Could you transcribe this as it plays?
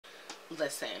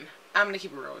listen, I'm gonna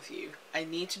keep it real with you. I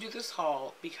need to do this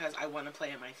haul because I want to play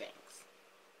in my things.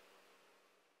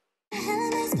 How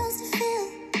am I supposed to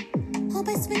feel? Hope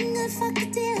I swing good, fuck the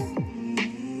deal.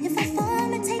 If I fall,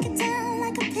 I'ma take it down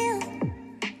like a pill.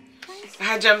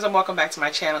 Hi gems, and welcome back to my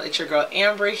channel. It's your girl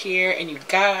Ambra here, and you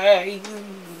guys,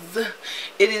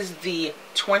 it is the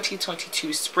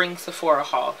 2022 spring Sephora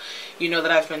haul. You know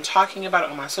that I've been talking about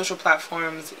it on my social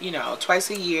platforms, you know, twice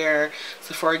a year.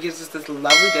 Sephora gives us this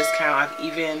lovely discount. I've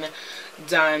even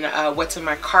done what's in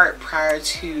my cart prior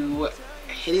to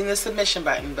hitting the submission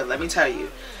button, but let me tell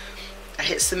you, I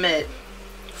hit submit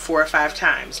 4 or 5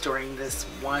 times during this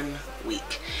 1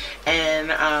 week.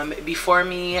 And before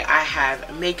me, I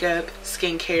have makeup,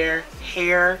 skincare,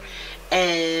 hair,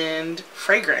 and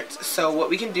fragrance. So what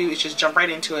we can do is just jump right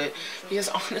into it, because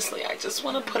honestly I just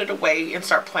want to put it away and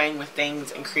start playing with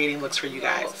things and creating looks for you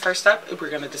guys. First up, we're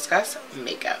going to discuss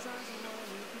makeup.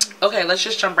 Okay, let's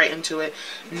just jump right into it.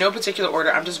 No particular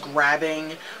order. I'm just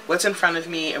grabbing what's in front of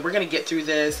me and we're going to get through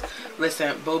this.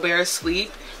 Listen, Beau Bear is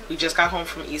asleep. We just got home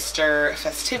from Easter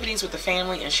festivities with the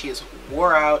family and she is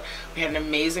wore out. We had an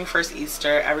amazing first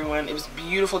Easter, everyone. It was a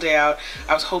beautiful day out.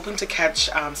 I was hoping to catch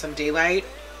some daylight,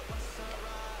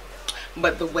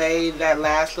 but the way that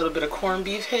last little bit of corned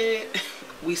beef hit,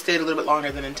 we stayed a little bit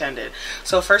longer than intended.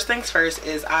 So first things first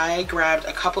is I grabbed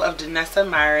a couple of Danessa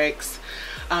Myricks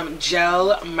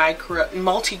gel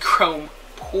multichrome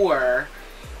pour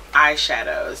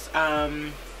eyeshadows.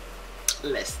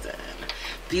 Listen,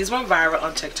 these went viral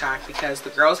on TikTok because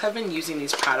the girls have been using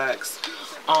these products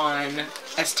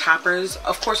as toppers,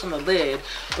 of course on the lid,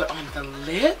 but on the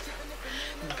lip,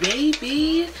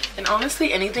 baby. And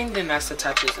honestly, anything Danessa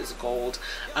touches is gold.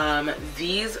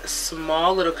 These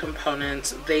small little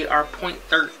components, they are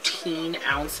 0.13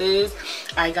 ounces.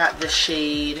 I got the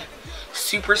shade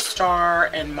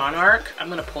Superstar and Monarch. I'm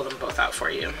gonna pull them both out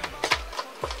for you.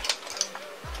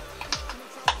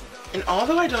 And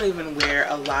although I don't even wear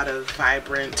a lot of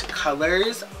vibrant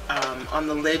colors on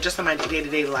the lid, just in my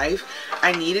day-to-day life,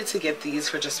 I needed to get these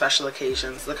for just special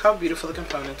occasions. Look how beautiful the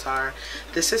components are.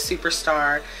 This is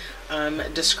Superstar,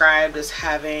 described as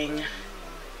having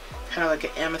kind of like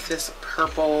an amethyst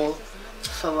purple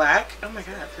fleck. Oh my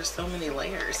god, there's so many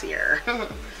layers here. Oh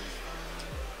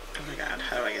my god,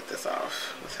 how do I get this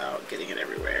off without getting it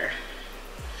everywhere?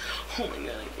 Oh my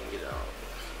god, I can't get it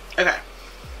off. Okay.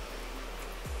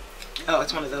 Oh,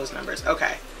 it's one of those numbers.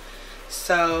 Okay.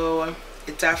 So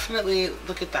it definitely,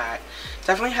 look at that.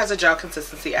 Definitely has a gel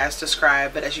consistency as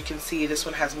described, but as you can see, this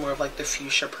one has more of like the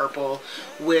fuchsia purple,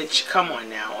 which, come on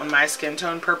now, on my skin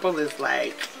tone, purple is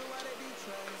like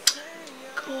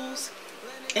goals.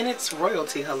 And it's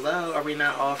royalty. Hello, are we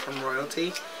not all from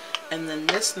royalty? And then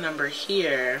this number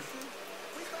here,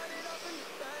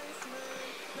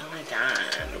 oh my god,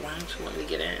 why don't you let me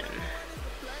get in?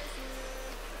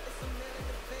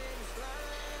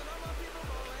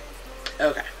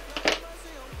 Okay.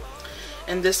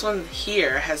 And this one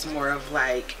here has more of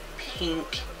like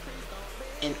pink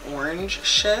and orange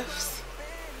shifts.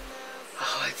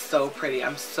 Oh, it's so pretty.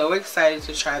 I'm so excited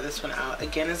to try this one out.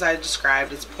 Again, as I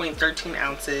described, it's 0.13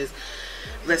 ounces.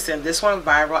 Listen, this one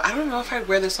viral. I don't know if I'd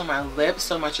wear this on my lips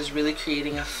so much as really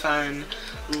creating a fun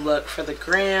look for the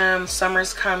gram.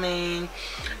 Summer's coming.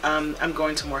 I'm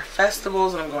going to more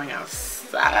festivals and I'm going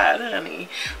outside, honey.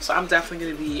 So I'm definitely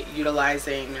going to be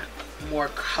utilizing more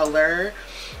color.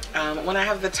 When I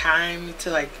have the time to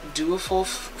like do a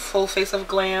full face of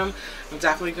glam, I'm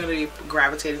definitely going to be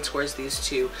gravitating towards these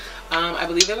two. I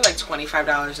believe they were like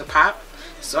 $25 a pop,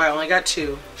 so I only got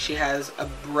 2. She has a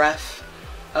breadth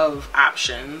of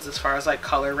options as far as like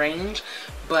color range,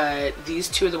 but these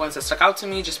 2 are the ones that stuck out to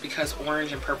me just because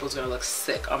orange and purple is going to look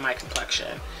sick on my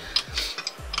complexion.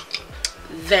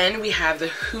 Then we have the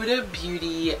Huda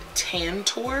Beauty Tan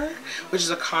Tour, which is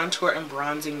a contour and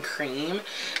bronzing cream.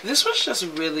 This was just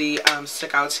really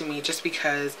stuck out to me just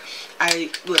because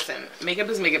listen, makeup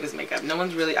is makeup is makeup. No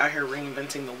one's really out here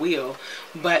reinventing the wheel,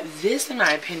 but this in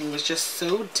my opinion was just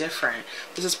so different.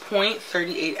 This is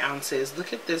 0.38 ounces.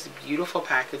 Look at this beautiful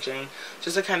packaging,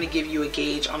 just to kind of give you a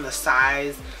gauge on the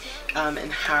size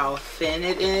and how thin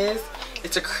it is.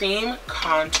 It's a cream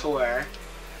contour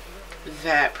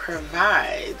that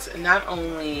provides not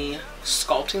only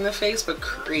sculpting the face but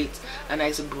creates a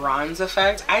nice bronze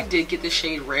effect. I did get the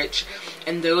shade Rich,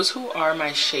 and those who are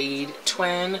my shade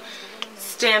twin,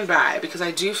 stand by, because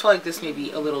I do feel like this may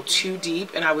be a little too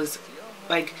deep and I was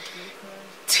like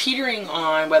teetering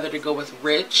on whether to go with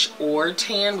Rich or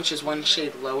Tan, which is 1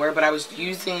 shade lower, but I was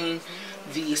using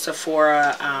the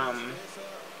Sephora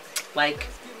like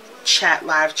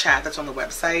live chat that's on the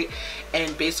website,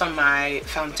 and based on my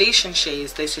foundation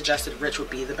shades, they suggested Rich would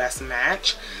be the best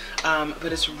match.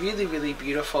 But it's really, really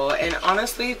beautiful. And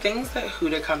honestly, things that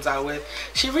Huda comes out with,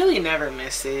 she really never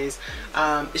misses.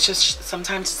 It's just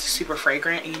sometimes it's super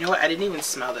fragrant. And you know what? I didn't even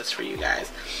smell this for you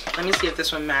guys. Let me see if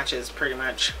this one matches pretty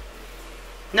much.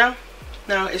 No,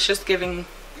 it's just giving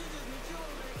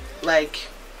like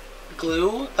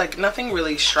glue, like nothing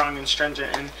really strong and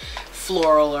stringent and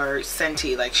floral or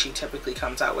scenty like she typically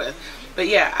comes out with. But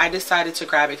yeah, I decided to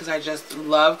grab it because I just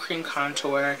love cream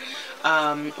contour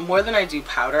more than I do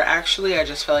powder. Actually, I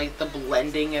just feel like the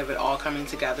blending of it all coming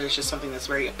together is just something that's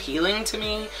very appealing to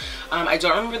me. I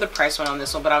don't remember the price one on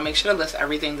this one, but I'll make sure to list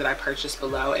everything that I purchased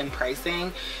below in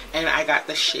pricing. And I got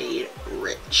the shade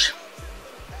Rich.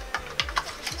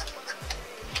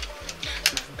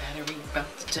 My battery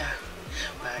about to die,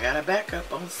 but I gotta back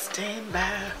up on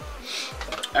standby.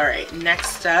 Alright,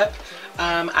 next up,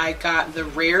 I got the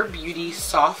Rare Beauty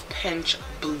Soft Pinch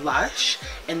Blush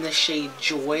in the shade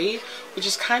Joy, which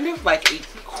is kind of like a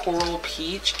coral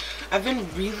peach. I've been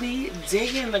really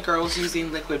digging the girls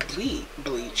using liquid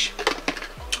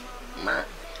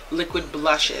liquid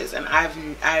blushes, and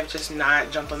I've just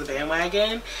not jumped on the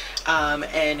bandwagon.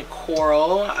 And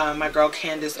coral, my girl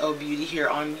Candace O Beauty here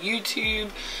on YouTube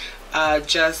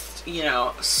just, you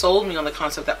know, sold me on the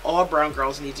concept that all brown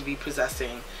girls need to be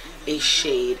possessing a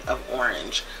shade of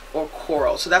orange or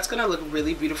coral. So that's going to look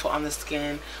really beautiful on the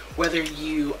skin, whether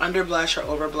you under blush or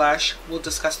over blush. We'll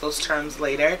discuss those terms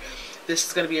later. This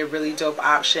is going to be a really dope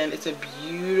option. It's a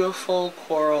beautiful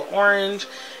coral orange,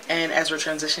 and as we're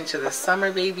transitioning to the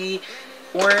summer, baby,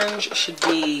 orange should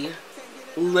be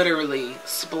literally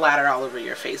splattered all over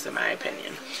your face, in my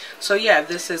opinion. So yeah,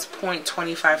 this is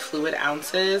 0.25 fluid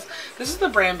ounces. This is the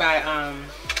brand by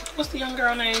what's the young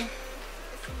girl name?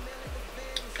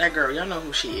 That girl, y'all know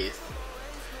who she is,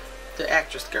 the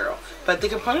actress girl. But the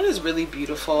component is really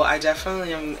beautiful. I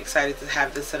definitely am excited to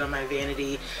have this sit on my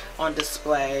vanity on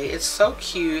display. It's so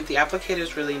cute. The applicator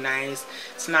is really nice.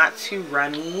 It's not too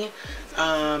runny.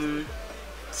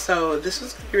 So this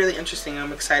is gonna be really interesting.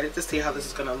 I'm excited to see how this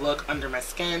is gonna look under my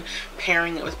skin,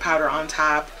 pairing it with powder on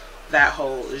top, that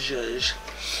whole zhuzh.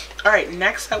 All right,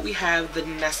 next up we have the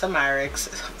Danessa Myricks,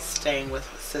 staying with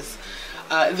sis,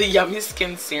 the Yummy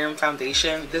Skin Serum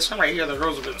Foundation. This one right here, the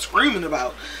girls have been screaming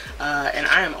about, and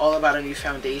I am all about a new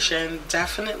foundation.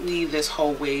 Definitely this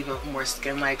whole wave of more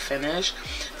skin-like finish.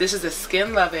 This is a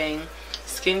skin-loving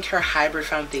skincare hybrid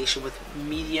foundation with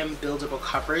medium buildable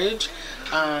coverage.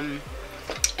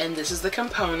 And this is the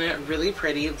component, really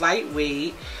pretty,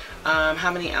 lightweight.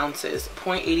 How many ounces?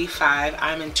 0.85.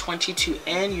 I'm in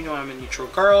 22N. You know I'm a neutral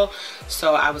girl,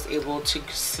 so I was able to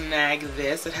snag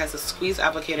this. It has a squeeze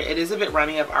applicator. It is a bit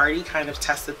runny. I've already kind of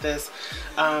tested this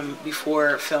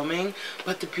before filming,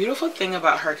 but the beautiful thing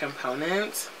about her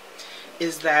components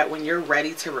is that when you're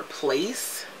ready to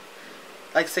replace,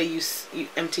 like say you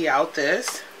empty out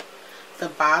this, the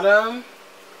bottom,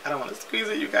 I don't want to squeeze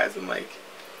it, you guys, I'm like,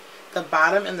 the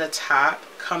bottom and the top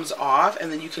comes off,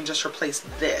 and then you can just replace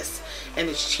this, and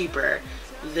it's cheaper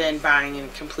than buying a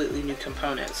completely new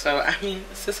component. So I mean,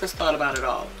 sis has thought about it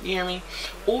all, you hear me?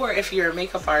 Or if you're a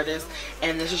makeup artist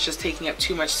and this is just taking up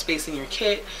too much space in your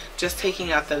kit, just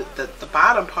taking out the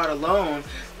bottom part alone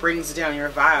brings down your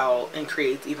vial and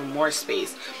creates even more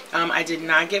space. I did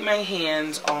not get my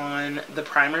hands on the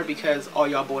primer because all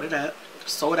y'all bought it up,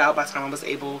 sold out by the time I was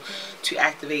able to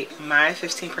activate my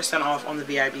 15% off on the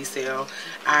VIB sale.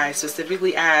 I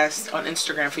specifically asked on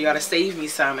Instagram for y'all to save me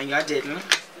some, and y'all didn't.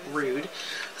 Rude.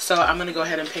 So I'm gonna go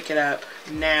ahead and pick it up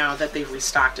now that they've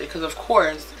restocked it, because of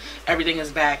course everything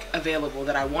is back available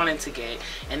that I wanted to get,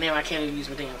 and now I can't even use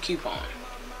my damn coupon.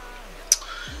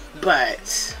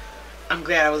 But I'm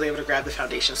glad I was able to grab the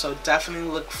foundation. So definitely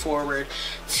look forward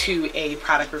to a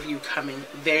product review coming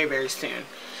very, very soon.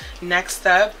 Next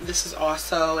up, this is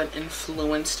also an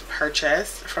influenced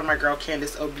purchase from my girl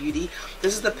Candace O Beauty.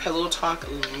 This is the Pillow Talk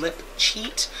Lip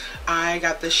Cheat. I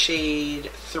got the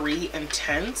shade 3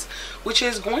 Intense, which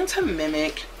is going to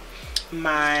mimic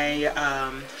my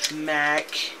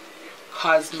MAC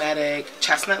Cosmetic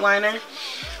Chestnut Liner.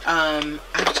 I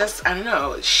don't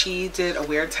know, she did a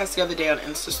weird test the other day on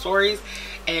Insta Stories,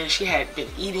 and she had been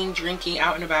eating, drinking,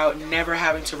 out and about, never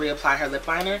having to reapply her lip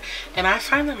liner. And I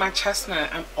find that my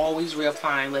chestnut, I'm always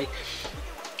reapplying. Like,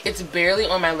 it's barely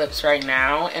on my lips right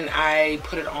now, and I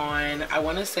put it on, I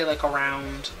want to say like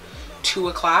around 2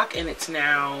 o'clock, and it's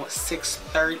now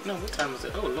 6:30. No, what time is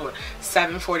it? Oh Lord,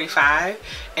 7:45,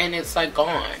 and it's like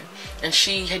gone. And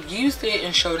she had used it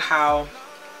and showed how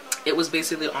it was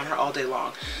basically on her all day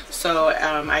long. So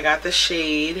I got the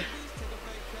shade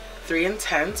 3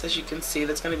 Intense. As you can see,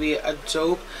 that's going to be a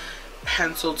dope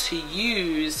pencil to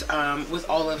use with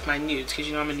all of my nudes, because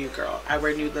you know I'm a nude girl. I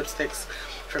wear nude lipsticks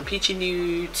from peachy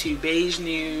nude to beige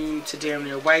nude to damn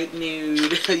near white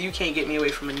nude. You can't get me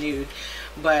away from a nude.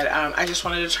 But I just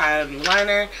wanted to try out a new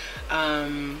liner,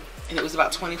 and it was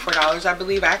about $24, I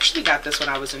believe. I actually got this when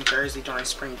I was in Jersey during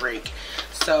spring break,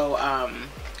 so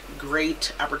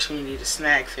great opportunity to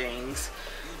snag things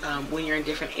when you're in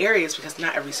different areas, because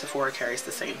not every Sephora carries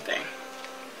the same thing.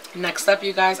 Next up,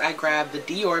 you guys, I grabbed the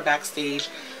DiorBackstage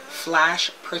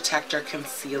Flash Protector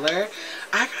Concealer.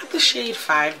 I got the shade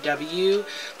 5W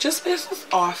just based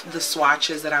off the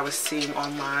swatches that I was seeing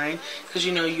online, because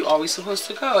you know you always supposed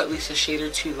to go at least a shade or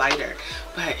two lighter,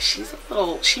 but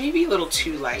she may be a little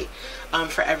too light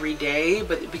for every day,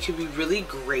 but it could be really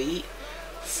great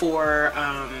for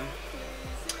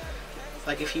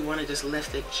like if you want to just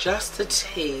lift it just a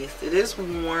taste. It is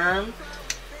warm,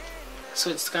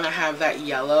 so it's gonna have that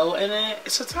yellow in it,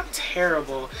 so it's not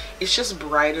terrible. It's just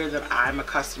brighter than I'm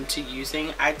accustomed to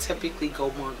using. I typically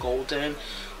go more golden,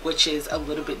 which is a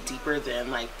little bit deeper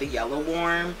than like the yellow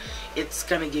warm. It's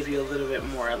gonna give you a little bit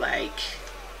more like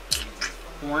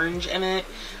orange in it.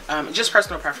 Just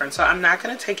personal preference, so I'm not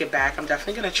gonna take it back. I'm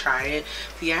definitely gonna try it.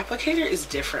 The applicator is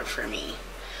different for me.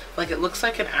 Like, it looks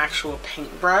like an actual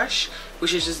paintbrush,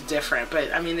 which is just different,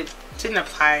 but I mean, it didn't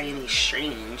apply any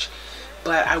strange.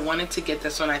 But I wanted to get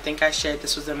this one. I think I shared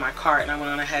this was in my cart, and I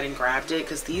went on ahead and grabbed it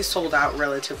because these sold out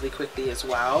relatively quickly as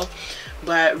well.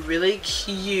 But really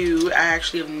cute. I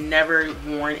actually have never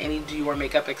worn any Dior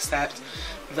makeup except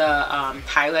the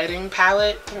highlighting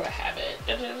palette. Where do I have it?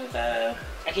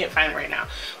 I can't find it right now.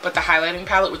 But the highlighting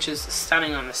palette, which is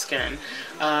stunning on the skin.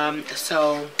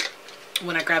 So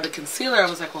when I grabbed the concealer, I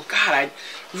was like, well, God, I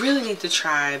really need to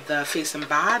try the Face and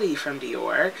Body from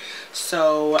Dior.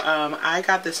 So I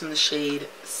got this in the shade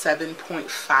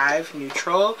 7.5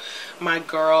 Neutral. My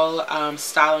girl,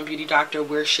 Style and Beauty Doctor,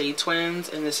 we're shade twins,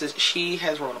 and she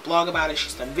has wrote a blog about it.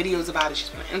 She's done videos about it. She's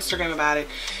been on Instagram about it.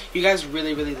 You guys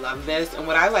really, really love this. And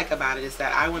what I like about it is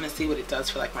that I want to see what it does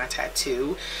for like my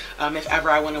tattoo. If ever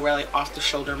I want to wear like off the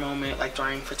shoulder moment, like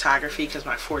during photography, because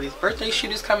my 40th birthday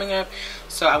shoot is coming up.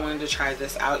 So I wanted to try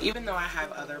this out, even though I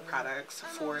have other products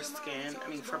for skin,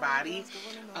 for body.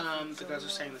 The girls are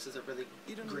saying this is a really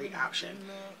great option.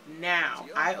 Now,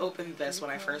 I opened this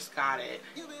when I first got it.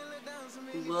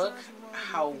 Look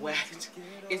how wet.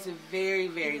 It's very,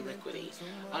 very liquidy.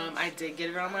 I did get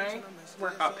it on my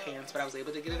workout pants, but I was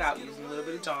able to get it out using a little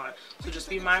bit of Dawn. So just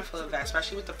be mindful of that,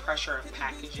 especially with the pressure of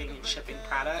packaging and shipping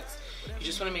products. You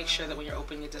just want to make sure that when you're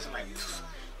opening it doesn't like,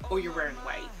 or you're wearing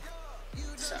white.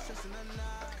 So,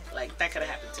 like, that could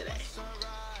have happened today.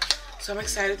 So I'm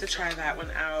excited to try that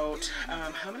one out.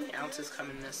 How many ounces come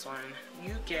in this one?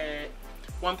 You get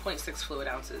 1.6 fluid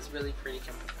ounces. Really pretty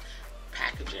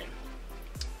packaging.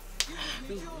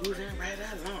 Moving right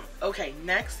along. Okay,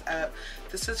 next up,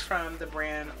 this is from the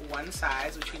brand One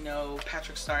Size, which we know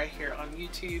Patrick Starrr here on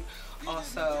YouTube.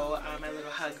 Also, my little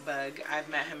hug bug. I've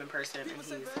met him in person, and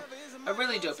he's a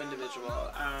really dope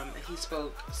individual. He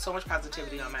spoke so much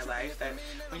positivity on my life that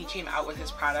when he came out with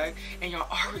his product, and y'all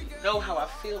already know how I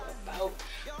feel about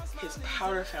his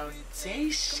powder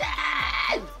foundation.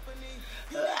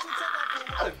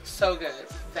 So good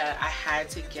that I had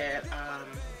to get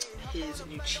his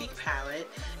new cheek palette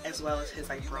as well as his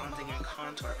like bronzing and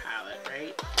contour palette,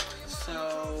 right?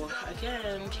 So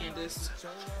again, Candace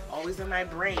always in my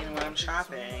brain when I'm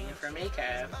shopping for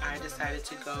makeup. I decided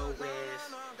to go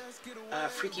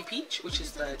with Freaky Peach, which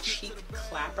is the cheek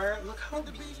clapper. Look how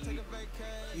big.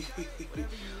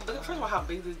 Look, first of all, how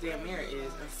big this damn mirror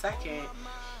is, and second,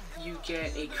 you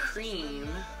get a cream,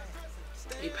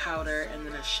 a powder, and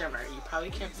then a shimmer. You probably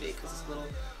can't see it because it's a little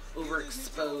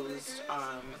overexposed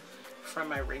from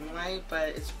my ring light, but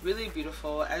it's really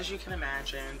beautiful. As you can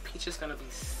imagine, Peach is gonna be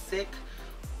sick.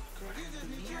 Girl,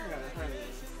 that mirror, honey.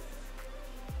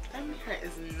 That mirror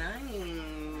is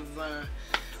nice.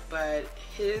 But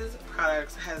his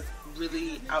products has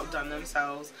really outdone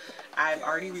themselves. I've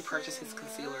already repurchased his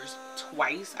concealers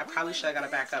twice. I probably should have got a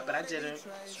backup, but I didn't.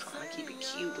 I was trying to keep it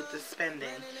cute with the spending.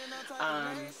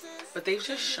 But they've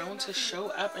just shown to show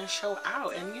up and show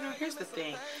out. And you know, here's the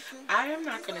thing. I am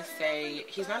not going to say,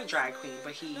 he's not a drag queen,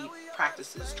 but he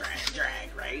practices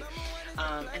drag, right?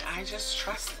 And I just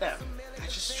trust them. I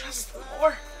just trust them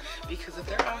more. Because if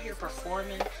they're out here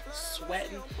performing,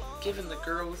 sweating, giving the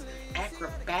girls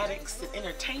acrobatics and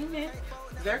entertainment,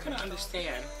 they're going to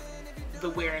understand the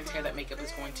wear and tear that makeup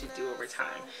is going to do over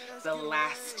time, the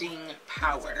lasting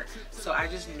power. So I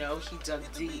just know he dug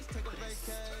deep and put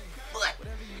his foot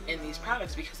in these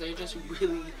products because they're just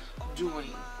really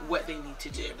doing what they need to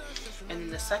do. And then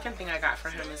the second thing I got for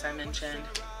him, as I mentioned,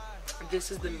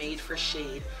 this is the Made for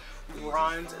Shade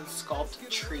Bronze and Sculpt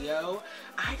Trio.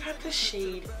 I got the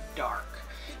shade Dark.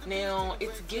 Now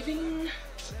it's giving,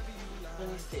 let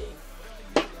me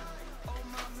see,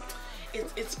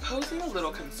 it's posing a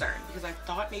little concern because I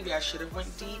thought maybe I should have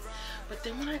went deep, but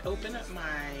then when I open up my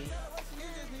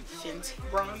Fenty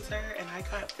bronzer, and I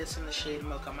got this in the shade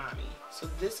MAKEUPMini. So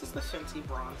this is the Fenty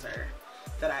bronzer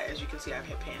that as you can see, I've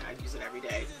hit pan. I use it every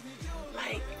day.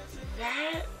 Like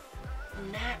that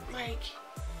matte, like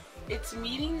it's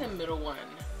meeting the middle one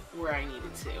where I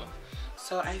needed to.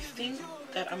 So I think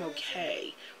that I'm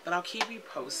okay, but I'll keep you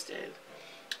posted.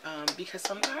 Because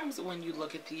sometimes when you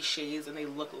look at these shades and they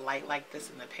look light like this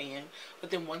in the pan,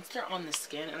 but then once they're on the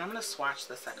skin, and I'm going to swatch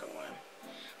the second one.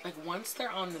 Like once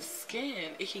they're on the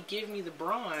skin, it could give me the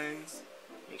bronze.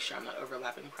 Make sure I'm not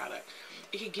overlapping product.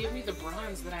 It could give me the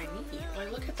bronze that I need.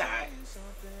 Like look at that.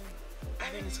 I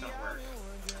think it's going to work.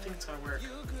 I think it's going to work.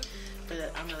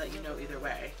 But I'm going to let you know either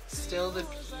way. Still the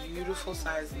beautiful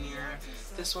size mirror.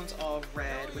 This one's all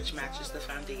red, which matches the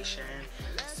foundation.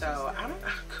 So I'm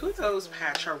kudos,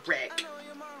 Patch or Rick.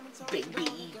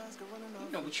 Baby.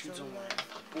 You know what you're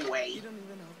doing. Boy.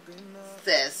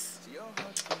 Sis.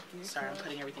 Sorry, I'm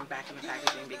putting everything back in the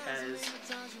packaging because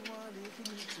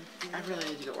I really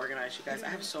need to get organized, you guys. I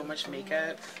have so much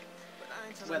makeup,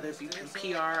 whether it be from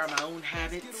PR or my own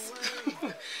habits,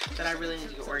 that I really need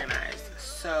to get organized.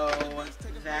 So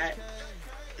that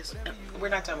is, we're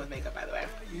not done with makeup, by the way.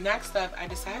 Next up, I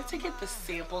decided to get the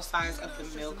sample size of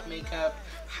the Milk Makeup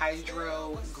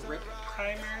Hydro Grip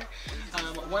Primer.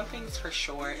 One thing's for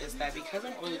sure is that because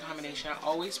I'm oily combination, I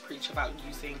always preach about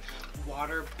using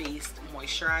water-based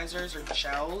moisturizers or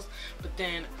gels, but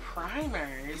then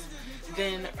primers,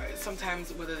 then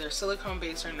sometimes whether they're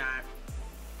silicone-based or not,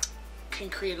 can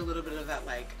create a little bit of that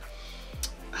like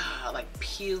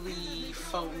peely,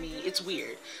 foamy. It's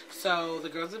weird. So the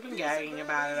girls have been gagging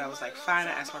about it. I was like, fine.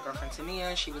 I asked my girlfriend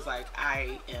Tania. She was like,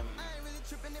 I am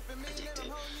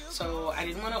addicted. So I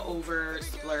didn't want to over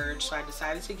splurge, so I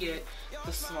decided to get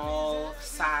the small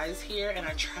size here, and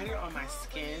I tried it on my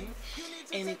skin,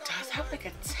 and it does have like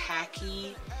a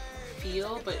tacky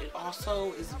feel, but it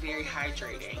also is very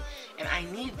hydrating, and I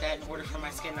need that in order for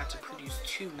my skin not to produce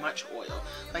too much oil.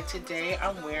 Like today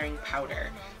I'm wearing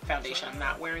powder foundation, I'm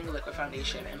not wearing liquid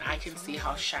foundation, and I can see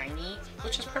how shiny,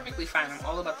 which is perfectly fine. I'm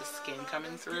all about the skin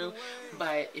coming through,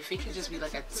 but if it could just be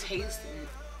like a taste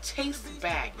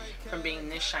back from being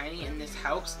this shiny and this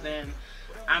helps, then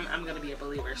I'm gonna be a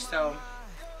believer. So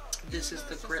this is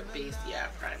the grip based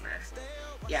primer.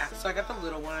 Yeah, so I got the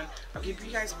little one. I'll keep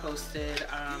you guys posted.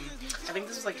 I think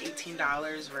this was like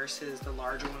 $18 versus the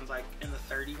larger ones like in the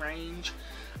 30 range.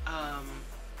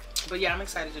 But yeah, I'm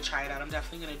excited to try it out. I'm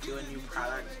definitely going to do a new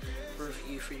product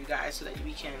review for you guys so that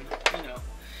we can, you know,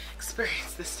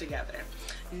 experience this together.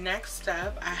 Next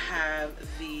up, I have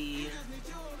the,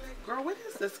 girl, what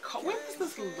is this called? What is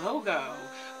this logo?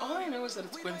 All I know is that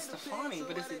it's Gwen Stefani,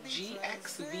 but is it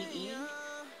GXVE?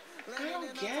 I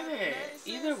don't get it.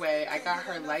 Either way, I got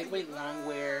her lightweight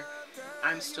longwear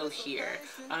I'm Still Here.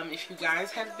 If you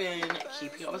guys have been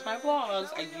keeping up with my vlogs,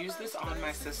 I used this on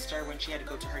my sister when she had to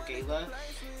go to her gala.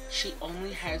 She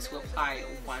only had to apply it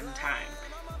one time.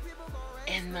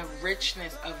 And the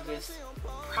richness of this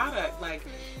product, like,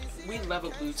 we love a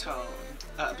blue tone,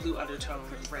 blue undertone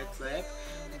red lip,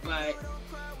 but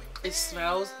it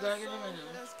smells,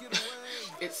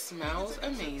 it smells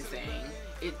amazing.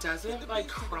 It doesn't like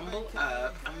crumble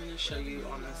up. I'm gonna show you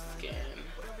on the skin.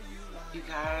 You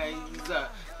guys,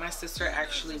 my sister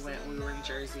actually went, when we were in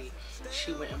Jersey,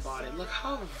 she went and bought it. Look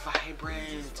how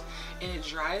vibrant. And it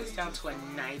dries down to a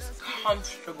nice,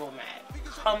 comfortable matte.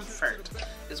 Comfort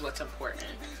is what's important.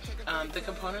 The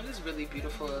component is really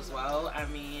beautiful as well. I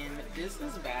mean, this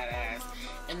is badass.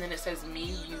 And then it says,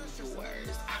 me, you,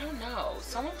 yours. I don't know.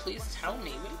 Someone please tell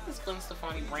me. What is this Gwen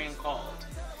Stefani brand called?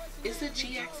 Is it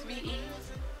GXVE?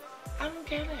 I don't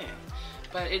get it.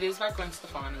 But it is by Gwen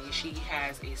Stefani. She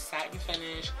has a satin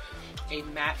finish, a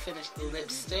matte finish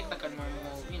lipstick, like a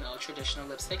normal, you know, traditional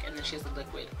lipstick, and then she has a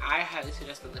liquid. I highly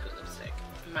suggest the liquid lipstick,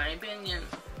 in my opinion.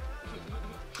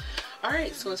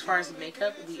 Alright, so as far as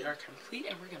makeup, we are complete,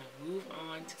 and we're going to move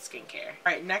on to skincare.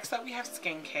 Alright, next up we have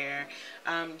skincare.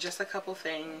 Just a couple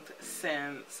things,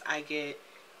 since I get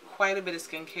quite a bit of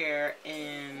skincare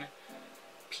in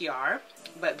PR,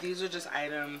 but these are just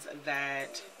items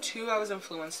that, 2 I was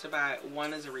influenced by,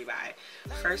 1 is a rebuy.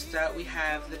 First up, we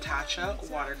have the Tatcha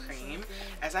Water Cream.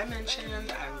 As I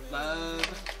mentioned, I love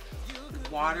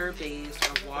water-based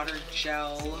or water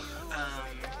gel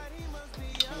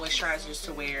moisturizers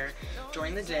to wear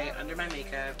during the day under my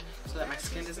makeup so that my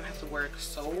skin doesn't have to work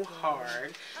so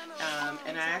hard.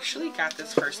 And I actually got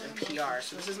this first in PR,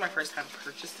 so this is my first time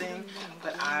purchasing,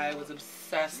 but I was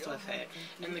obsessed with it.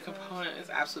 And the component is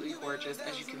absolutely gorgeous.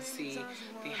 As you can see,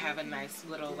 they have a nice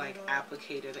little like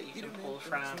applicator that you can pull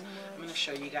from. I'm going to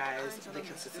show you guys the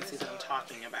consistency that I'm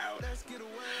talking about.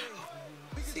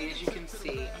 See, as you can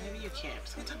see, maybe you can't.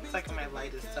 Sometimes like my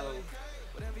light is so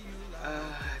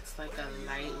it's like a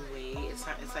lightweight. It's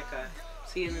like a,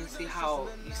 see, and then see how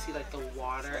you see like the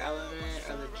water element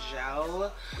or the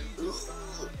gel. Ooh,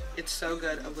 it's so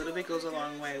good. A little bit goes a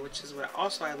long way, which is what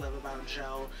also I love about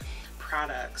gel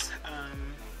products.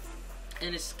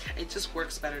 And it just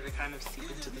works better to kind of seep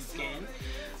into the skin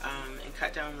and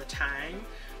cut down the time.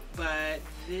 But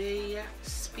they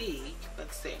speak,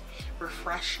 let's see,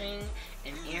 refreshing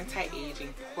and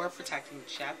anti-aging, pore protecting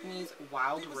Japanese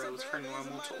wild rose for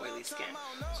normal to oily skin.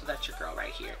 So that's your girl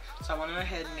right here. So I went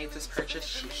ahead and made this purchase.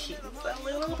 She's a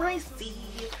little pricey.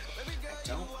 I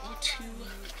don't want to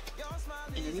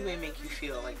in any way make you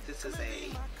feel like this is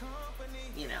a,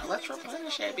 you know, let's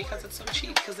replenish it because it's so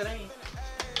cheap, because it ain't.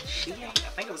 She ain't.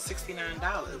 I think it was $69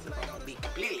 if I'm gonna be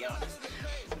completely honest.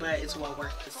 But it's well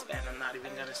worth the spend. I'm not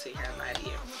even gonna sit here and lie to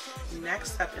you.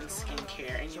 Next up in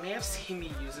skincare, and you may have seen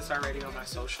me use this already on my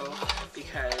social,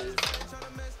 because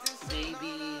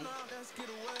baby,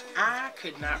 I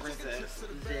could not resist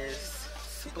this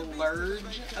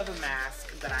splurge of a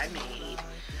mask that I made.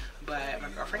 But my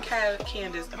girlfriend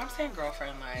Candace, and I'm saying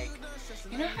girlfriend, like,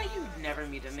 you know how you never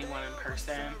meet anyone in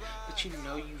person, but you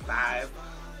know you vibe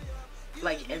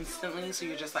like instantly, so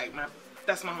you're just like,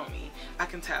 that's my homie. I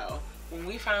can tell. When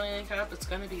we finally link up, it's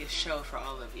gonna be a show for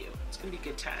all of you. It's gonna be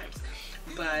good times.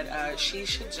 But she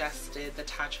suggested the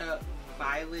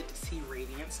TatchaViolet-C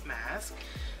Radiance mask.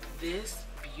 This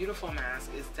beautiful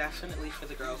mask is definitely for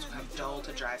the girls who have dull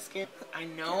to dry skin. I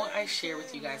know I share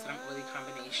with you guys an oily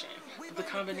combination, but the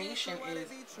combination is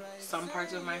some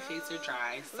parts of my face are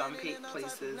dry, some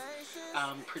places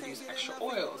produce extra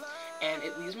oils. And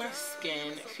it leaves my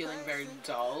skin feeling very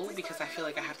dull because I feel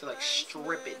like I have to like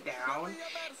strip it down.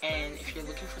 And if you're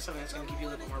looking for something that's going to give you a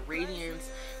little more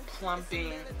radiance,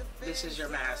 plumping, this is your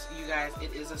mask. You guys,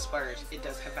 it is a splurge. It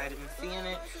does have vitamin C in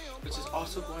it, which is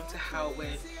also going to help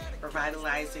with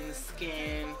revitalizing the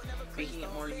skin, making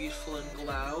it more youthful and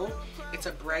glow. It's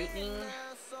a brightening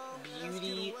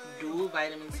beauty dual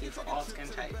vitamin C for all skin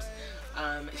types.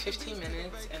 15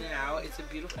 minutes in and out. It's a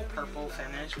beautiful purple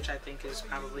finish, which I think is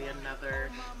probably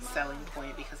another selling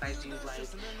point because I do like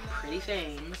pretty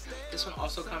things. This one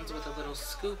also comes with a little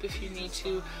scoop if you need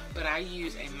to, but I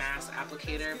use a mass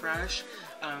applicator brush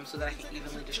so that I can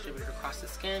evenly distribute across the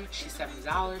skin. She's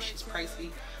 $70. She's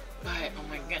pricey, but oh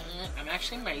my god, I'm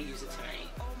actually might use it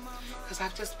tonight because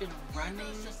I've just been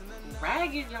running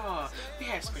ragged, y'all. We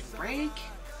had spring break.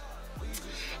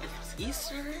 And it was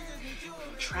Easter, we've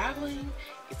been traveling,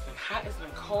 it's been hot, it's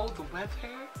been cold, the weather,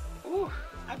 ooh,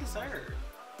 I deserve,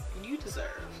 and you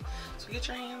deserve, so get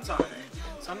your hands on it.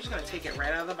 So I'm just going to take it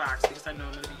right out of the box because I know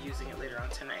I'm going to be using it later on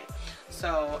tonight.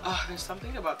 So there's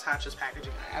something about Tatcha's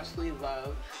packaging I absolutely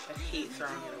love. I hate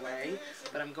throwing it away,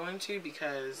 but I'm going to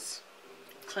because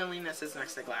cleanliness is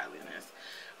next to godliness.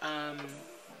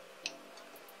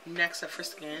 Next up for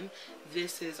skin,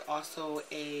 this is also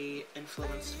a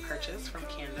influenced purchase from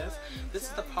Candace. This is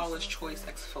the Paula's Choice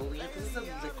Exfoliant. This is a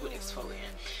liquid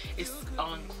exfoliant.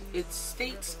 It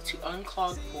states to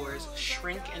unclog pores,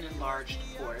 shrink and enlarge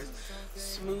pores,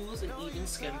 smooth and even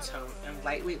skin tone, and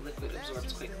lightweight liquid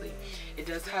absorbs quickly. It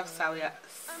does have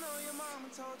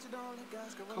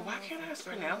why can't I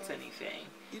pronounce anything?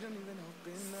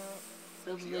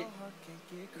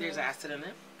 There's acid in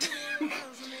it.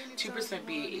 2%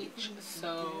 BH.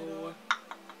 So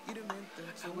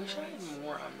I wish I had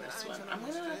more on this one. I'm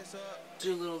gonna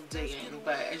do a little digging,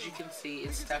 but as you can see,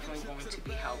 it's definitely going to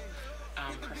be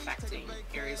perfecting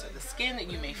areas of the skin that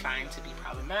you may find to be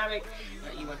problematic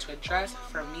that you want to address.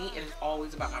 For me, it is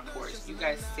always about my pores. You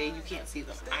guys say you can't see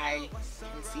them. I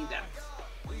can see them.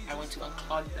 I want to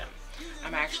unclog them. I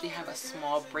actually have a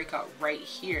small breakout right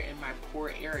here in my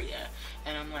pore area,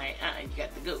 and I'm like, you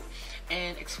got to go.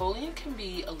 And exfoliant can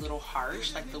be a little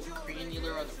harsh, like the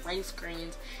granular or the rice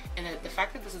grains, and the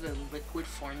fact that this is a liquid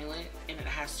formula and it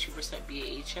has 2%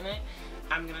 BAH in it,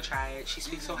 I'm gonna try it. She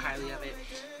speaks so highly of it.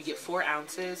 You get 4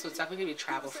 ounces, so it's definitely gonna be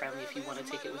travel friendly if you want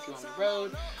to take it with you on the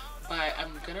road. but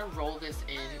I'm gonna roll this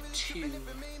into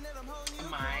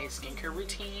my skincare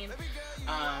routine.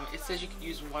 It says you can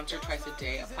use once or twice a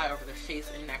day, apply over the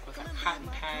face and neck with a cotton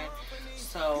pad.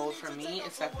 So for me,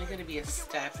 it's definitely going to be a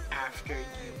step after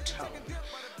you tone,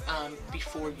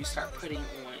 before you start putting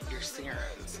on your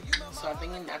serums. So I'm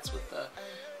thinking that's what the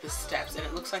steps, and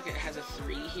it looks like it has a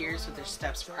 3 here, so there's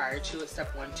steps prior to it,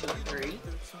 step 1, 2, and 3.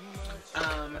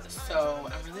 So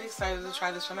I'm really excited to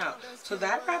try this one out. So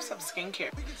that wraps up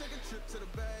skincare.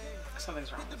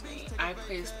 Something's wrong with me. I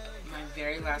placed my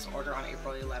very last order on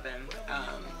April 11th,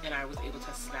 and I was able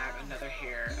to snag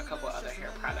a couple other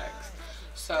hair products.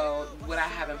 So what I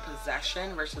have in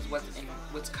possession versus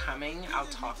what's coming, I'll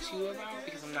talk to you about,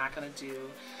 because I'm not going to do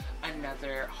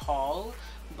another haul,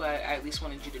 but I at least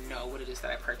wanted you to know what it is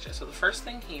that I purchased. So the first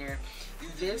thing here,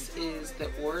 this is the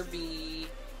Orbi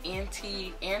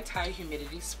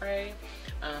anti-humidity spray.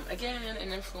 Again,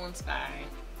 an influence by,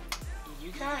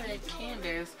 you got it,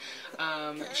 Candace.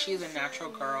 She's a natural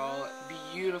girl,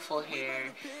 beautiful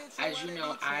hair. As you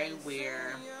know, I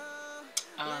wear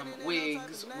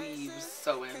wigs, weaves,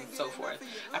 sewing, so forth.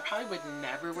 I probably would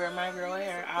never wear my real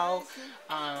hair out.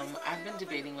 I've been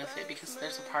debating with it because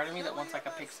there's a part of me that wants like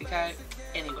a pixie cut.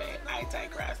 Anyway, I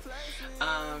digress.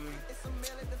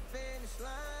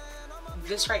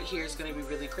 This right here is going to be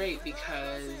really great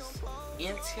because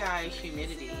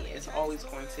anti-humidity is always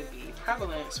going to be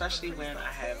prevalent, especially when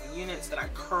I have units that I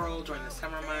curl during the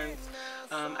summer months.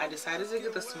 I decided to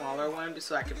get the smaller one just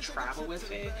so I could travel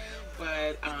with it,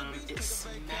 but it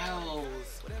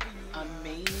smells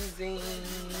amazing.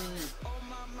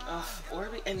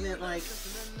 And then, like,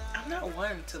 I'm not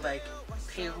one to like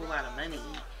pay a whole lot of money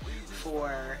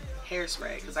for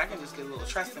hairspray because I can just get a little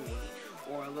Trust-In-Me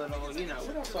or a little, you know,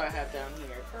 what else do I have down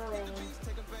here? Girl,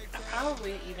 I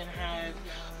probably even had,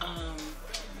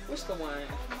 what's the one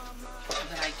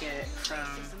that I get from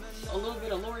a little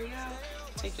bit of L'Oreal?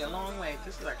 Take you a long way.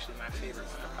 This is actually my favorite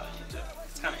one. I probably need to,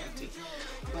 it's kind of empty.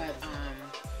 But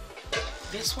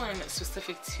this one,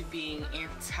 specific to being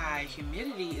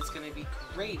anti-humidity, is going to be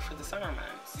great for the summer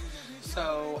months.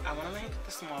 So I want to make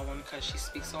the small one because she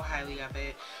speaks so highly of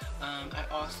it. I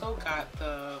also got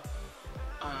the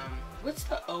what's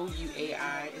the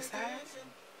OUAI? Is that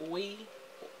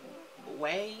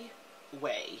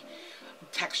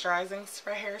OUAITexturizing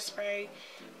hairspray?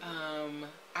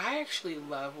 I actually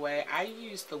love OUAI. I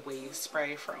use the wave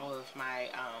spray for all of my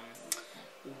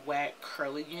wet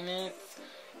curly units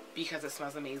because it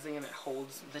smells amazing and it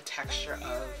holds the texture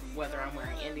of whether I'm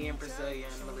wearing Indian, Brazilian,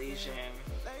 Malaysian,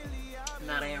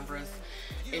 not Ambras.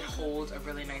 It holds a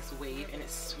really nice wave and it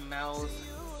smells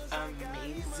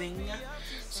amazing.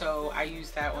 So I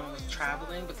use that when I was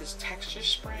traveling, but this texture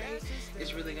spray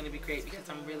is really going to be great because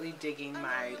I'm really digging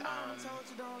my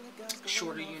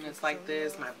shorter units like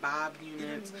this, my bob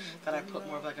units that I put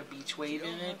more of like a beach wave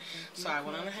in it. So I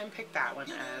went on ahead and picked that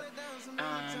one up,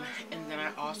 and then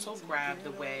I also grabbed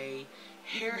the OUAI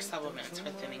hair supplements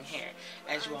for thinning hair.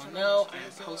 As you all know, I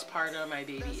am postpartum. My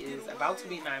baby is about to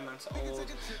be 9 months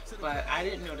old, but I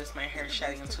didn't notice my hair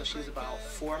shedding until she was about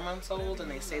 4 months old, and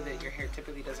they say that your hair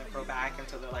typically doesn't grow back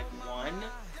until they're like 1,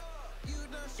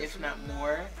 if not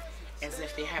more. As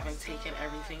if they haven't taken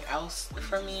everything else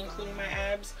from me, including my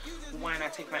abs, why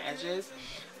not take my edges?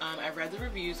 I read the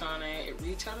reviews on it. It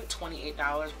retailed at $28,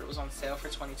 but it was on sale for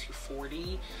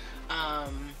 $22.40.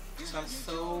 So I'm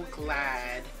so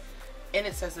glad. And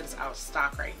it says that it's out of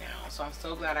stock right now, so I'm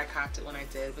so glad I copped it when I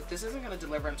did. But this isn't going to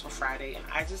deliver until Friday, and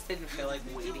I just didn't feel like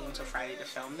waiting until Friday to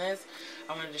film this.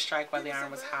 I wanted to strike while the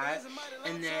iron was hot.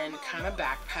 And then kind of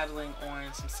backpedaling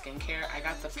on some skincare, I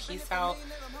got the Peace Out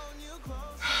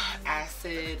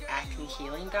Acid Acne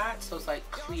Healing Dots. Those like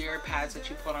clear pads that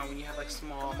you put on when you have like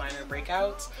small minor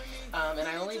breakouts. And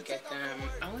I only get them,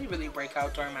 I only really break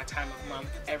out during my time of month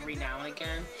every now and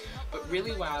again. But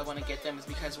really why I want to get them is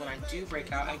because when I do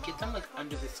break out, I get them like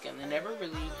under the skin. They never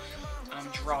really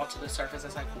draw to the surface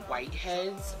as like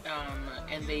whiteheads,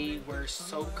 and they were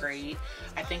so great.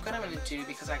 I think what I'm going to do,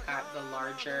 because I got the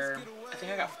larger, I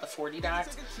think I got the 40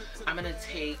 dots, I'm going to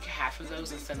take half of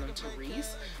those and send them to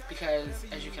Reese, because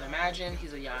as you can imagine,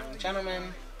 he's a young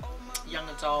gentleman, young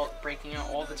adult, breaking out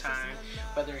all the time,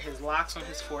 whether his locks on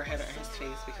his forehead or his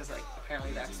face, because like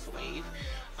apparently that's the wave,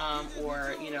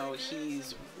 or you know,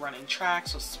 he's running track,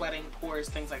 so sweating, pores,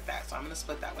 things like that. So I'm going to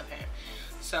split that with him.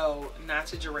 So not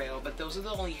to derail, but those are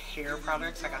the only hair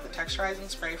products. I got the texturizing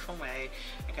spray from OUAI.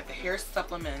 I got the hair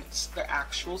supplements, the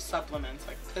actual supplements,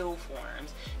 like pill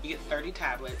forms. You get 30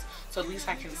 tablets, so at least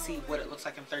I can see what it looks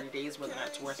like in 30 days, whether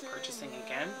that's worth purchasing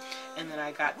again. And then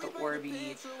I got the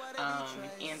Orbi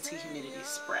anti-humidity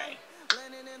spray.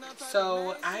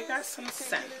 So I got some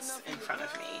scents in front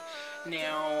of me.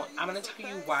 Now I'm going to tell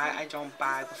you why I don't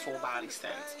buy the full body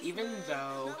scents. Even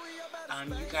though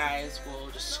you guys will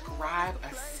describe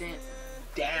a scent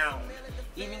down,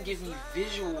 even give me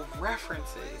visual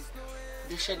references,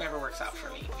 this shit never works out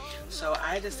for me. So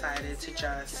I decided to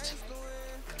just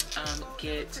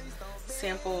get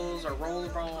samples or roller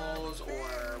rolls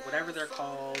or whatever they're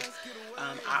called,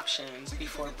 options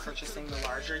before purchasing the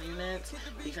larger units,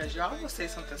 because y'all will say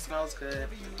something smells good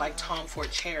like Tom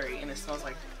Ford Cherry and it smells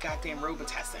like goddamn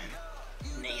Robitussin.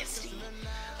 Nasty.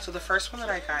 So the first one that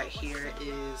I got here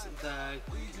is the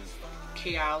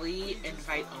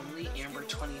KAYALIINVITE Only Amber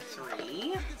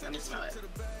 23. Let me smell it.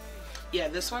 Yeah,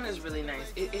 this one is really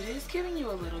nice. It is giving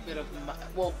you a little bit of,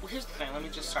 well, here's the thing. Let me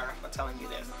just start off by telling you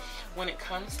this. When it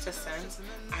comes to scents,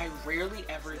 I rarely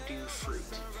ever do fruit.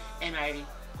 And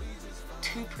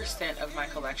 2% of my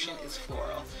collection is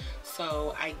floral.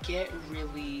 So I get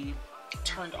really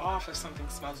turned off if something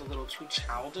smells a little too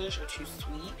childish or too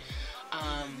sweet.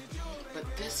 But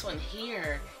this one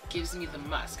here gives me the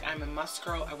musk. I'm a musk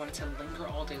girl. I want it to linger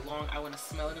all day long. I want to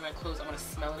smell it in my clothes. I want to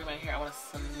smell it in my hair. I want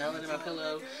to smell it in my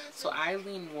pillow. So I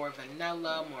lean more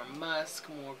vanilla, more musk,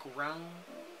 more grown,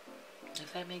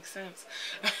 if that makes sense.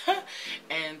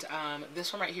 And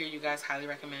this one right here, you guys highly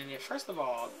recommended it. First of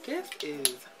all, this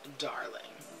is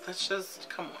darling. Let's just,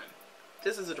 come on.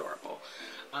 This is adorable.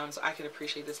 So I could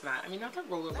appreciate this matte. I mean, not that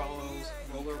roller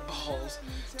balls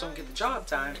don't get the job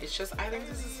done. It's just, I think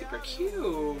this is super cute.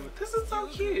 This is so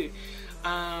cute.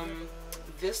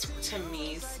 This to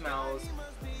me smells,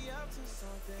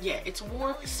 yeah, it's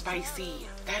warm, spicy.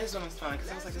 That is what I'm smelling,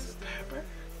 because I was like, this is pepper.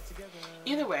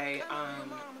 Either way,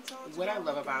 what I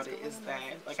love about it is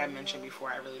that, like I mentioned before,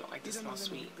 I really don't like to smell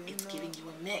sweet. It's giving you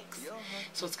a mix.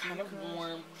 So it's kind of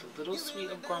warm, a little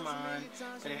sweet of gourmand,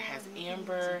 but it has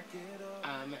amber,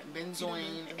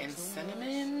 benzoin, and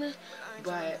cinnamon.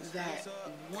 But that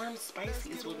warm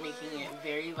spicy is what making it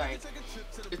very, like,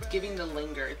 it's giving the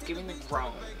linger, it's giving the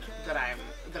grown that I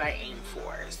aim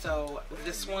for. So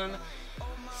this one,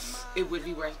 it would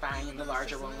be worth buying in the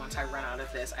larger one once I run out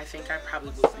of this. I think I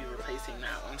probably will be replacing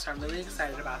that one, so I'm really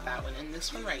excited about that one. And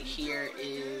this one right here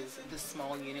is, the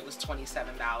small unit was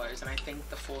 $27, and I think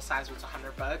the full size was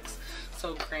 $100.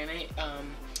 So granted,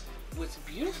 what's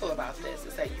beautiful about this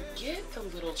is that you get the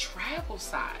little travel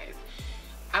size.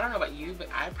 I don't know about you, but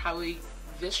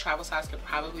this travel size could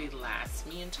probably last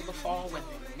me until the fall when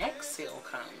the next sale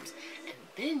comes. And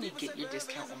then you get your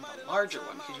discount on the larger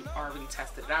one because you've already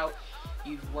tested it out.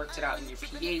 You've worked it out in your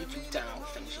pH, you've done all the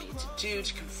things you need to do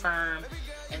to confirm,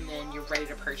 and then you're ready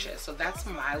to purchase. So that's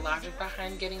my logic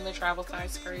behind getting the travel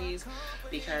size sprays,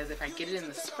 because if I get it in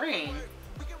the spring,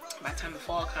 by the time the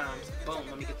fall comes, boom,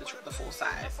 let me get the full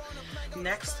size.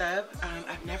 Next up,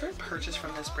 I've never purchased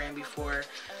from this brand before,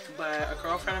 but a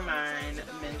girlfriend of mine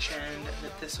mentioned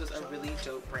that this was a really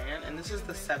dope brand, and this is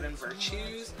the 7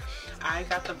 Virtues. I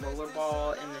got the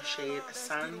rollerball in the shade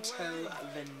Santo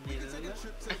Vanilla.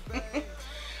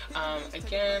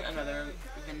 Again, another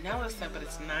vanilla scent, but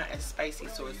it's not as spicy,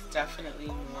 so it's definitely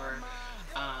more,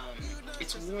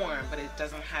 it's warm, but it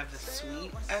doesn't have the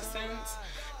sweet essence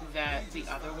that the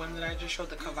other one that I just showed,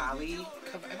 the KAYALIINVITE,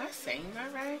 am I saying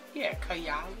that right? Yeah,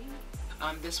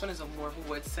 KAYALIINVITE. This one is a more of a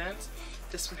wood scent.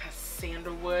 This one has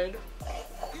sandalwood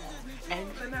and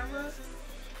vanilla.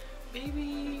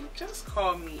 Baby, just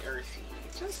call me earthy.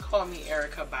 Just call me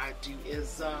Erica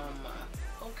Baduism.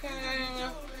 Okay.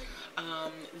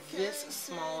 This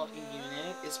small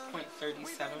unit is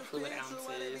 0.37 fluid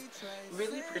ounces.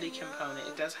 Really pretty component.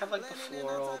 It does have like the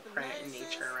floral print and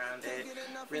nature around it.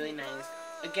 Really nice.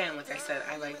 Again, like I said,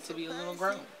 I like to be a little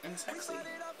grown and sexy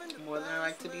more than I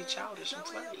like to be childish and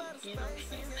flirty, you know what I'm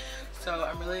saying? So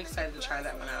I'm really excited to try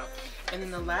that one out. And then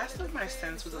the last of my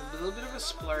scents was a little bit of a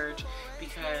splurge,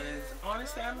 because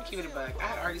honestly, I'm gonna keep it a buck. I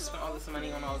had already spent all this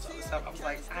money on all this other stuff. I was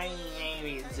like, I ain't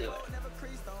ready to do it.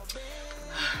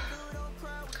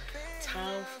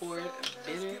 Tom Ford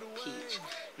Bitter Peach.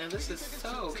 Now this is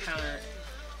so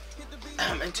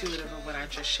intuitive of what I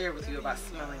just shared with you about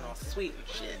smelling all sweet and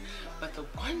shit. But the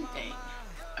one thing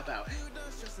about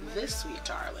this sweet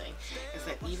darling is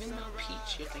that even though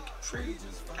peach, you're thinking fruit.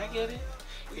 I get it.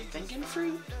 You're thinking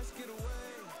fruit.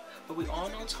 But we all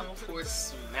know Tom Ford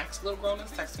smacks a little grown and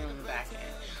sexy on the back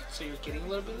end. So you're getting a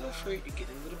little bit of the fruit, you're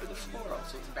getting a little bit of floral.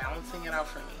 So it's balancing it out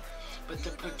for me. But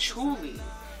the patchouli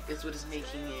is what is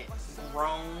making it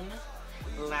grown,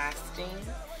 lasting.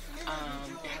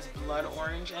 It has blood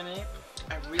orange in it.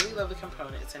 I really love the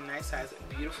component. It's a nice size,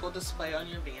 beautiful display on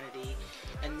your vanity.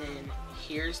 And then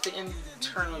here's the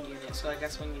internal unit. So I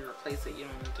guess when you replace it, you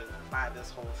don't need to buy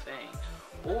this whole thing.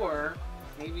 Or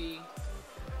maybe,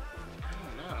 I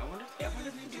don't know. I wonder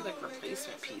if they do like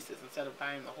replacement pieces instead of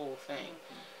buying the whole thing.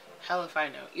 Hell if I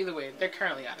know. Either way, they're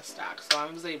currently out of stock, so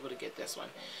I was able to get this one.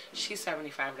 She's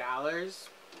 $75,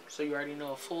 so you already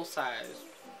know a full size.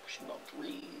 She's about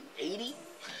 $380.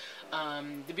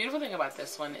 The beautiful thing about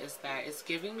this one is that it's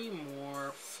giving me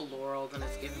more floral than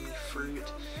it's giving me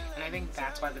fruit, and I think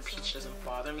that's why the peach doesn't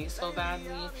bother me so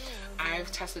badly.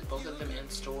 I've tested both of them in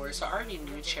stores, so I already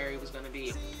knew cherry was going to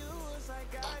be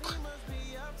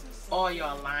all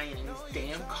y'all lying in these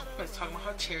damn comments talking about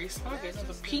how cherry smells good. So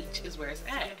the peach is where it's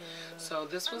at. So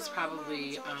this was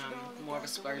probably more of a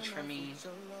splurge for me,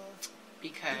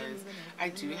 because I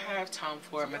do have Tom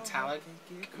Ford Metallic,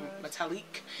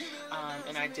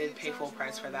 and I did pay full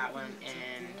price for that one,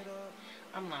 and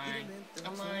I'm lying,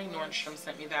 Nordstrom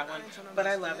sent me that one, but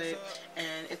I love it,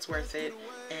 and it's worth it,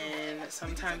 and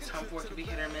sometimes Tom Ford can be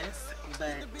hit or miss,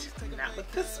 but not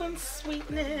with this one,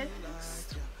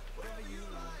 sweetness.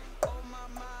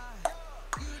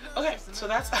 Okay, so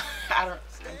that's, I'm tired,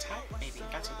 maybe,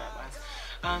 that's what that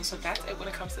was. So that's it when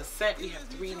it comes to scent. We have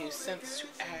 3 new scents to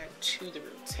add to the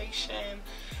rotation,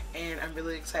 and I'm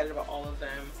really excited about all of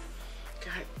them.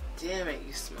 God damn it,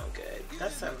 you smell good.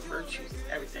 That's a virtue,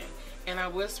 everything. And I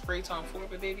would spray Tom Ford,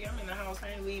 but baby, I'm in the house, I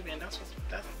ain't leaving. That's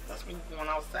me going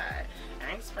outside.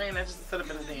 I ain't spraying that just to sit up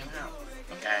in the damn house,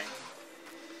 okay?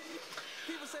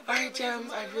 Alright,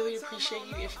 gems, I really appreciate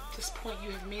you. If at this point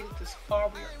you have made it this far,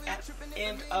 we are at the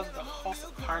end of the haul.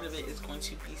 Part of it is going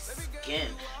to be skin,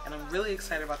 and I'm really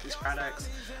excited about these products.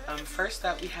 First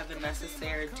up, we have the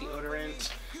Necessaire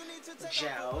deodorant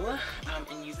gel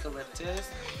in eucalyptus.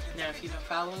 Now, if you've been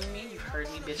following me, you've heard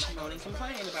me bitch, moan, and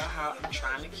complain about how I'm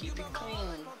trying to keep it clean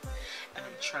and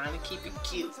I'm trying to keep it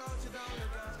cute.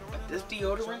 But this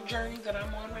deodorant journey that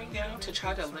I'm on right now to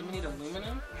try to eliminate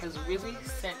aluminum has really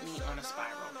sent me on a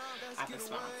spiral. I've been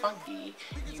smelling funky,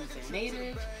 using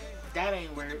native, that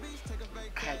ain't work.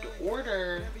 I had to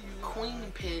order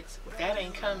Queen Pits, that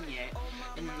ain't come yet.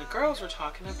 And then the girls were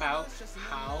talking about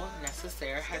how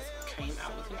Necessaire has came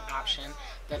out with an option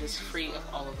that is free of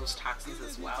all of those toxins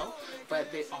as well,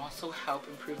 but they also help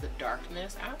improve the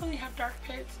darkness. I don't really have dark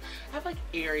pits. I have like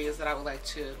areas that I would like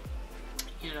to,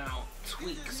 you know,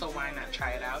 tweak, so why not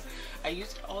try it out? I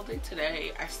used it all day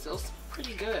today. I still smell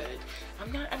pretty good. I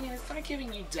mean, it's not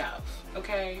giving you Dove,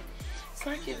 okay? It's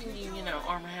not giving you, you know,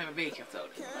 Arm & Hammer baking soda.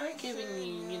 It's not giving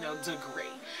you, you know, Degree.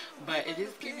 But it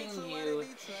is giving you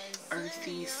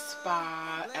earthy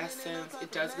spa essence.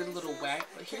 It does get a little wet.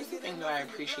 But here's the thing that I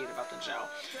appreciate about the gel.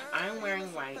 I'm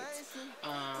wearing white,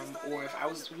 or if I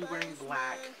was wearing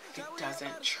black, it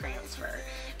doesn't transfer.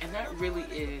 And that really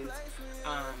is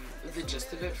the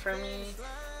gist of it for me.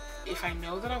 If I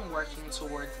know that I'm working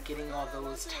towards getting all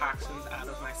those toxins out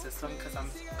of my system, because I'm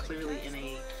clearly in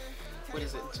a,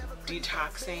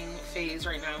 detoxing phase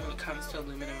right now when it comes to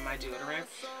aluminum in my deodorant.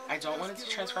 I don't want it to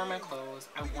transfer on my clothes.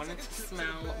 I want it to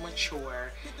smell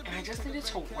mature, and I just need it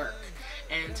to work.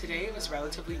 And today it was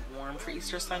relatively warm for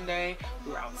Easter Sunday.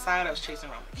 We were outside. I was chasing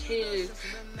around the kids,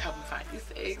 helping find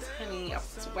Easter eggs, honey. I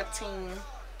was sweating.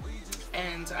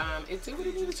 And it did what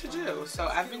it needed to do. So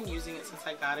I've been using it since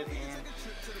I got it in.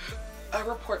 I'll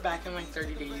report back in like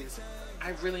 30 days.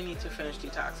 I really need to finish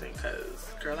detoxing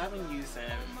because, girl, I've been using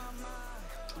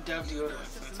Dove deodorant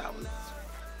since I was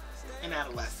an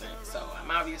adolescent. So I'm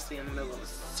obviously in the middle of a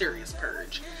serious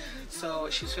purge. So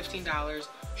she's $15.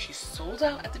 She sold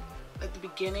out at the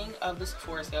beginning of the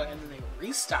Sephora sale, and then they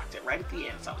restocked it right at the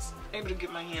end. So I was able to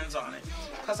get my hands on it.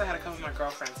 Plus I had a couple of my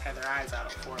girlfriends had their eyes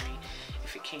out for me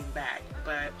if it came back.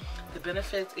 But the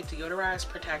benefits, it deodorizes,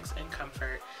 protects, and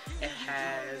comfort. It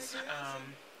has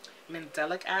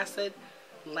mandelic acid,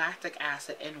 lactic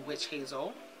acid, and witch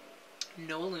hazel.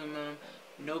 No aluminum,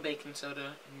 no baking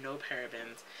soda, no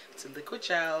parabens. It's a liquid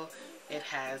gel. It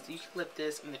has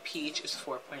eucalyptus, and the pH is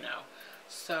 4.0.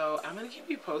 So I'm gonna keep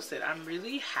you posted. I'm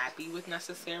really happy with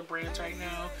Necessaire brands right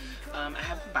now. I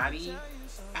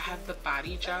have the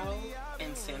body gel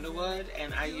in sandalwood,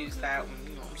 and I use that when,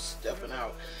 you know, I'm stepping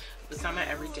out. It's not my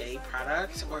everyday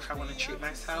product, or if I want to treat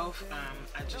myself,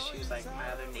 I just use like my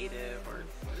other native or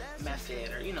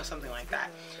method, or, you know, something like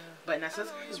that. But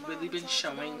Necessaire has really been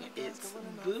showing its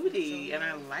booty, and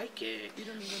I like it.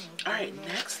 Alright,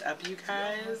 next up, you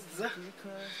guys.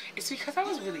 It's because I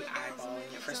was really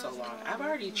eyeballing it for so long. I've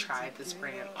already tried this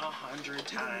brand 100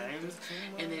 times,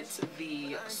 and it's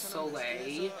the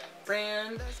Soleil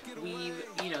brand.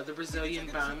 You know, the Brazilian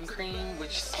bum cream,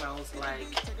 which smells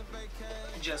like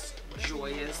just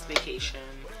joyous vacation,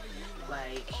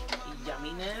 like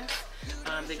yumminess.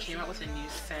 They came out with a new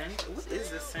scent. What is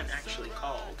this scent actually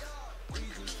called?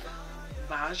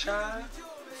 Baja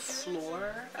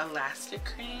Floor Elastic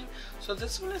Cream. So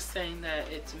this one is saying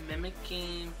that it's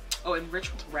mimicking,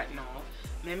 enriched with retinol,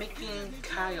 mimicking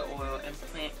kaya oil and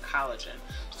plant collagen.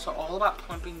 So all about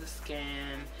plumping the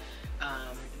skin,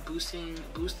 boosting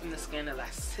the skin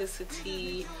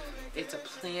elasticity. It's a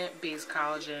plant-based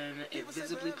collagen. It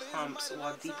visibly plumps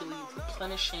while deeply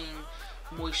replenishing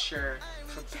moisture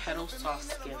for petal soft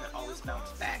skin that always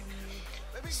bounce back.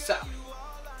 So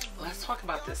let's talk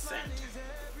about this scent.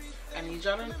 I need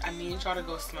y'all to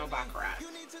go smell Baccarat.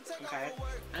 Okay?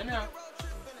 I know.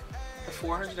 The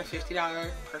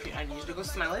 $450 perfume. I need you to go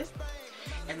smell it.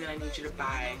 And then I need you to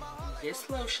buy this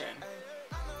lotion.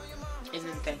 And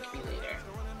then thank me later.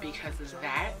 Because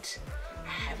that, I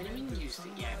haven't even used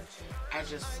it yet. I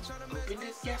just opened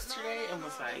it yesterday and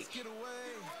was like,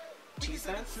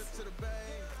 Jesus?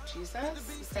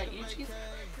 Jesus? Is that you, Jesus?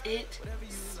 It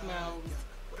smells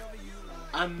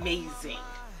amazing.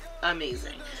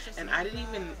 Amazing. And I didn't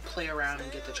even play around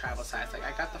and get the travel size. Like,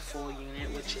 I got the full unit,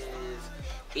 which is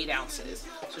 8 ounces.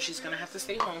 So she's gonna have to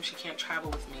stay home. She can't travel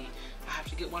with me. I have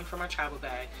to get one for my travel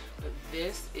bag. But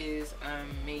this is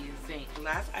amazing.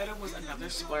 Last item was another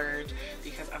splurge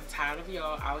because I'm tired of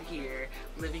y'all out here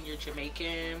living your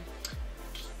Jamaican,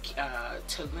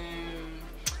 Tulum,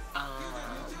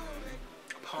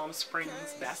 Palm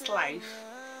Springs best life.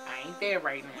 I ain't there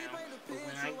right now. But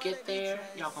when I get there,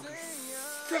 y'all gonna be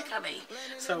sick of me.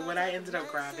 So what I ended up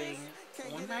grabbing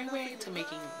on my way to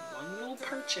making one little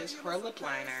purchase for a lip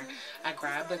liner, I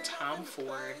grabbed the Tom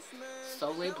Ford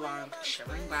Soleil Blanc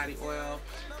Shimmering Body Oil.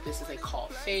 This is a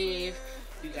cult fave.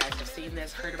 You guys have seen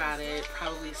this, heard about it,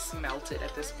 probably smelt it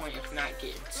at this point if not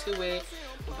get into it.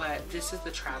 But this is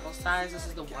the travel size. This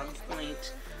is the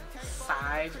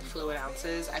 1.5 fluid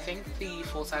ounces. I think the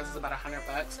full size is about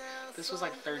 $100. This was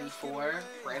like $34,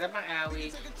 right up my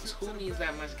alley. Who needs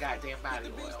that much goddamn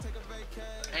body oil?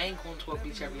 I ain't going to a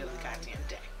beach every other goddamn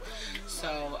day.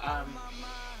 So, I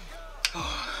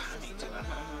mean,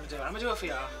 I'm gonna do it for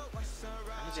y'all.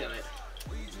 I'm gonna do it.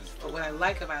 But what I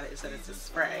like about it is that it's a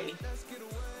spray,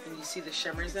 and you see the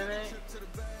shimmers in it.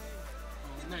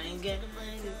 Oh my god,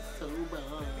 it's so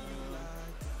bomb.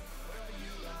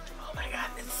 Oh my god,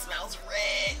 it smells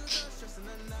rich.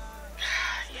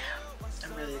 Yeah,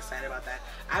 I'm really excited about that.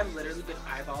 I've literally been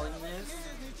eyeballing this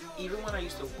even when I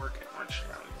used to work at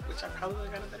Nordstrom, which I probably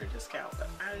got a better discount, but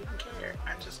I didn't care.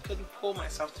 I just couldn't pull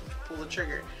myself to pull the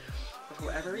trigger. But for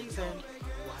whatever reason,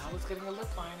 while I was getting a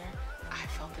lip liner, I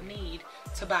felt the need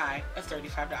to buy a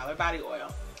 $35 body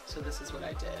oil. So this is what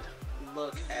I did.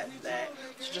 Look at that.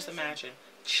 So just imagine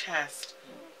chest,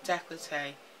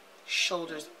 décolleté,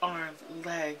 shoulders, arms,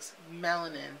 legs,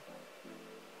 melanin.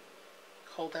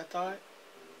 Hold that thought.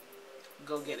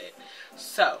 Go get it.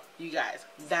 So, you guys,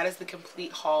 that is the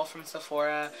complete haul from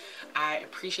Sephora. I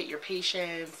appreciate your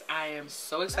patience. I am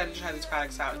so excited to try these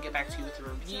products out and get back to you with a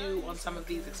review on some of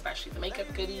these, especially the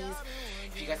makeup goodies.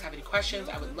 If you guys have any questions,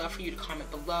 I would love for you to comment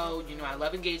below. You know I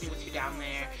love engaging with you down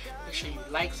there. Make sure you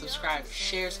like, subscribe,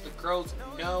 share so the girls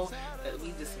know that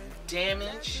we did some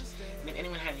damage. And if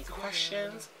anyone had any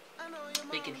questions,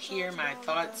 they can hear my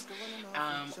thoughts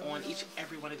on each and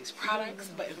every one of these products.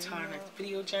 But until our next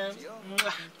video, gems,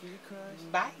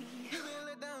 bye.